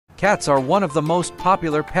Cats are one of the most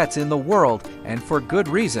popular pets in the world, and for good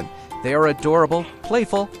reason. They are adorable,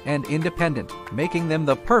 playful, and independent, making them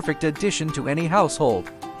the perfect addition to any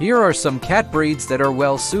household. Here are some cat breeds that are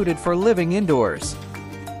well suited for living indoors.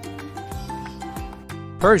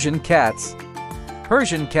 Persian cats.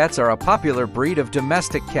 Persian cats are a popular breed of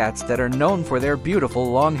domestic cats that are known for their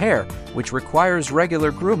beautiful long hair, which requires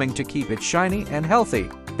regular grooming to keep it shiny and healthy.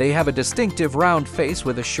 They have a distinctive round face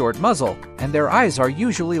with a short muzzle, and their eyes are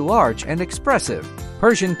usually large and expressive.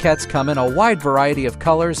 Persian cats come in a wide variety of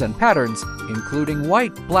colors and patterns, including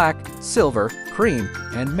white, black, silver, cream,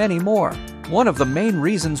 and many more. One of the main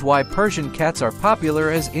reasons why Persian cats are popular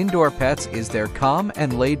as indoor pets is their calm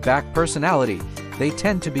and laid-back personality. They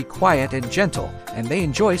tend to be quiet and gentle, and they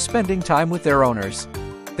enjoy spending time with their owners.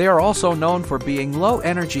 They are also known for being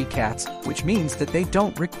low-energy cats, which means that they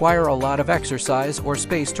don't require a lot of exercise or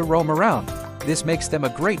space to roam around. This makes them a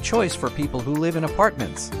great choice for people who live in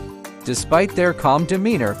apartments. Despite their calm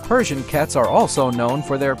demeanor, Persian cats are also known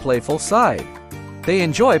for their playful side. They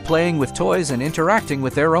enjoy playing with toys and interacting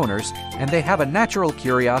with their owners, and they have a natural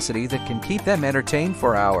curiosity that can keep them entertained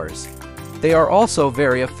for hours. They are also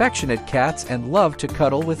very affectionate cats and love to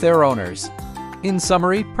cuddle with their owners. In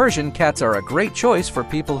summary, Persian cats are a great choice for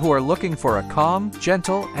people who are looking for a calm,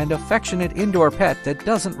 gentle, and affectionate indoor pet that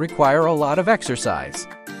doesn't require a lot of exercise.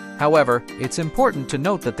 However, it's important to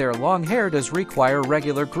note that their long hair does require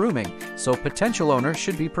regular grooming, so potential owners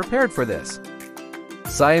should be prepared for this.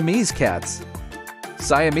 Siamese cats.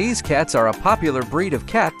 Siamese cats are a popular breed of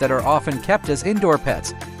cat that are often kept as indoor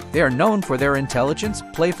pets. They are known for their intelligence,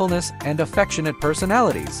 playfulness, and affectionate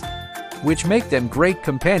personalities, which make them great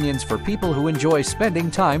companions for people who enjoy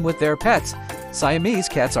spending time with their pets. Siamese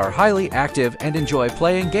cats are highly active and enjoy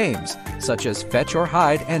playing games, such as fetch or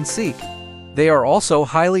hide and seek. They are also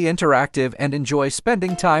highly interactive and enjoy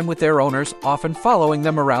spending time with their owners, often following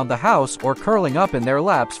them around the house or curling up in their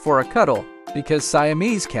laps for a cuddle. Because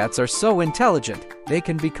Siamese cats are so intelligent, they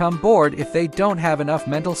can become bored if they don't have enough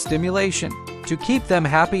mental stimulation. To keep them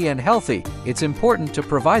happy and healthy, it's important to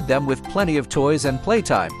provide them with plenty of toys and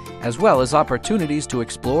playtime, as well as opportunities to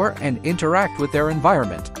explore and interact with their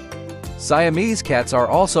environment. Siamese cats are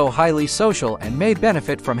also highly social and may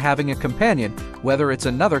benefit from having a companion, whether it's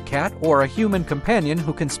another cat or a human companion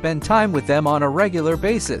who can spend time with them on a regular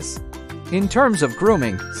basis. In terms of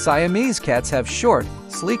grooming, Siamese cats have short,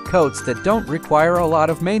 sleek coats that don't require a lot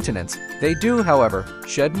of maintenance. They do, however,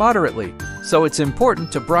 shed moderately, so it's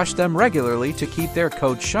important to brush them regularly to keep their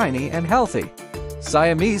coat shiny and healthy.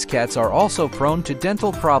 Siamese cats are also prone to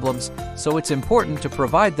dental problems, so it's important to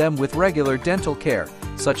provide them with regular dental care,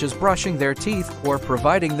 such as brushing their teeth or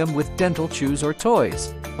providing them with dental chews or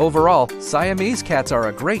toys. Overall, Siamese cats are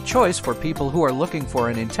a great choice for people who are looking for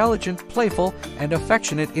an intelligent, playful, and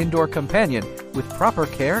affectionate indoor companion with proper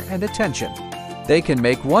care and attention. They can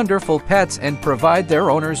make wonderful pets and provide their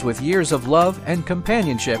owners with years of love and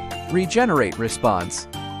companionship. Regenerate response.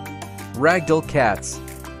 Ragdoll cats.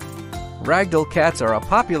 Ragdoll cats are a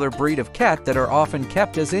popular breed of cat that are often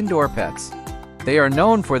kept as indoor pets. They are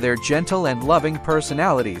known for their gentle and loving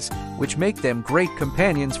personalities, which make them great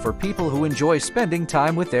companions for people who enjoy spending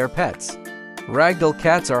time with their pets. Ragdoll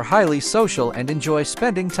cats are highly social and enjoy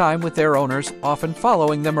spending time with their owners, often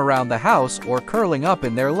following them around the house or curling up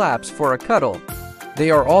in their laps for a cuddle. They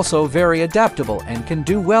are also very adaptable and can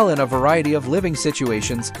do well in a variety of living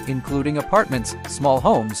situations, including apartments, small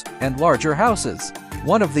homes, and larger houses.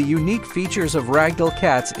 One of the unique features of Ragdoll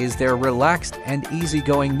cats is their relaxed and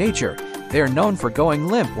easygoing nature. They are known for going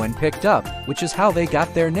limp when picked up, which is how they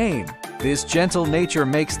got their name. This gentle nature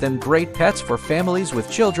makes them great pets for families with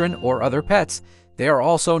children or other pets. They are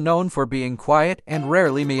also known for being quiet and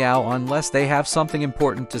rarely meow unless they have something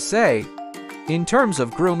important to say. In terms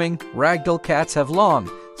of grooming, Ragdoll cats have long,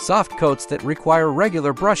 soft coats that require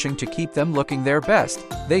regular brushing to keep them looking their best.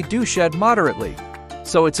 They do shed moderately,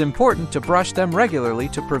 so it's important to brush them regularly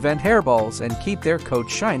to prevent hairballs and keep their coat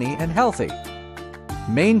shiny and healthy.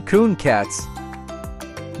 Maine Coon cats.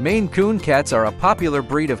 Maine Coon cats are a popular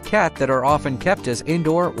breed of cat that are often kept as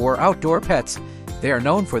indoor or outdoor pets. They are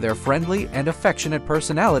known for their friendly and affectionate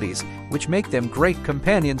personalities, which make them great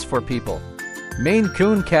companions for people. Maine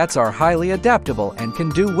Coon cats are highly adaptable and can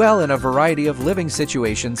do well in a variety of living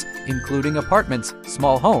situations, including apartments,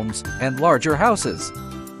 small homes, and larger houses.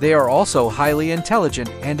 They are also highly intelligent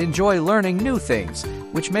and enjoy learning new things,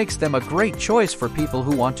 which makes them a great choice for people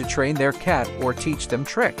who want to train their cat or teach them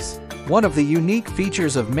tricks. One of the unique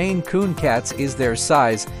features of Maine Coon cats is their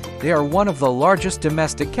size. They are one of the largest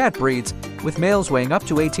domestic cat breeds, with males weighing up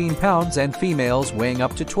to 18 pounds and females weighing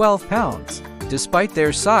up to 12 pounds. Despite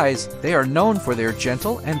their size, they are known for their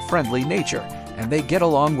gentle and friendly nature, and they get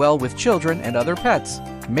along well with children and other pets.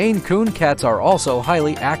 Maine Coon cats are also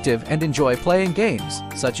highly active and enjoy playing games,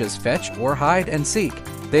 such as fetch or hide and seek.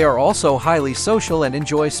 They are also highly social and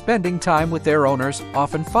enjoy spending time with their owners,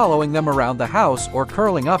 often following them around the house or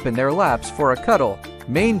curling up in their laps for a cuddle.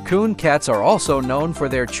 Maine Coon cats are also known for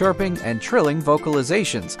their chirping and trilling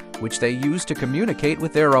vocalizations, which they use to communicate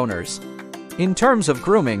with their owners. In terms of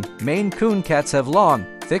grooming, Maine Coon cats have long,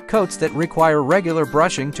 thick coats that require regular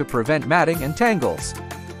brushing to prevent matting and tangles.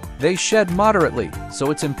 They shed moderately,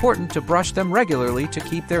 so it's important to brush them regularly to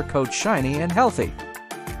keep their coat shiny and healthy.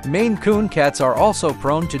 Maine Coon cats are also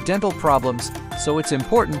prone to dental problems, so it's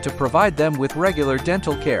important to provide them with regular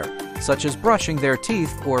dental care, such as brushing their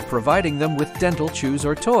teeth or providing them with dental chews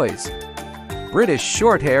or toys. British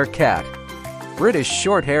Shorthair Cat. British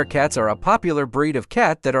Shorthair cats are a popular breed of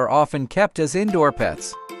cat that are often kept as indoor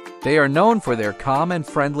pets. They are known for their calm and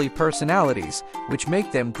friendly personalities, which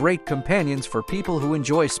make them great companions for people who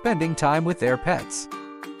enjoy spending time with their pets.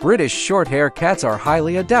 British Shorthair cats are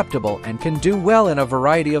highly adaptable and can do well in a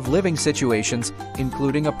variety of living situations,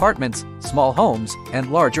 including apartments, small homes,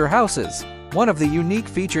 and larger houses. One of the unique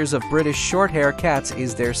features of British Shorthair cats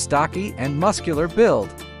is their stocky and muscular build.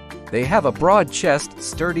 They have a broad chest,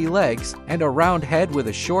 sturdy legs, and a round head with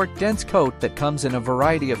a short, dense coat that comes in a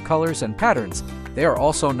variety of colors and patterns. They are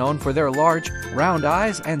also known for their large, round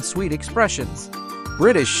eyes and sweet expressions.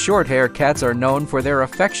 British Shorthair cats are known for their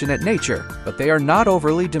affectionate nature, but they are not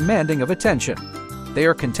overly demanding of attention. They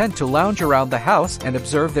are content to lounge around the house and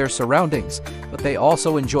observe their surroundings, but they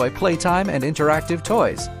also enjoy playtime and interactive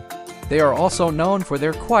toys. They are also known for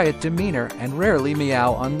their quiet demeanor and rarely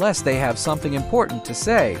meow unless they have something important to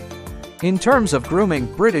say. In terms of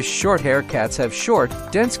grooming, British Shorthair cats have short,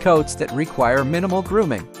 dense coats that require minimal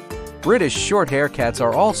grooming. British Shorthair cats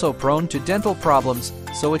are also prone to dental problems,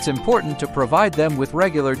 so it's important to provide them with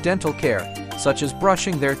regular dental care, such as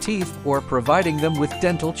brushing their teeth or providing them with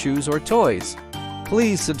dental chews or toys.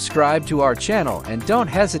 Please subscribe to our channel and don't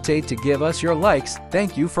hesitate to give us your likes.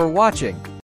 Thank you for watching.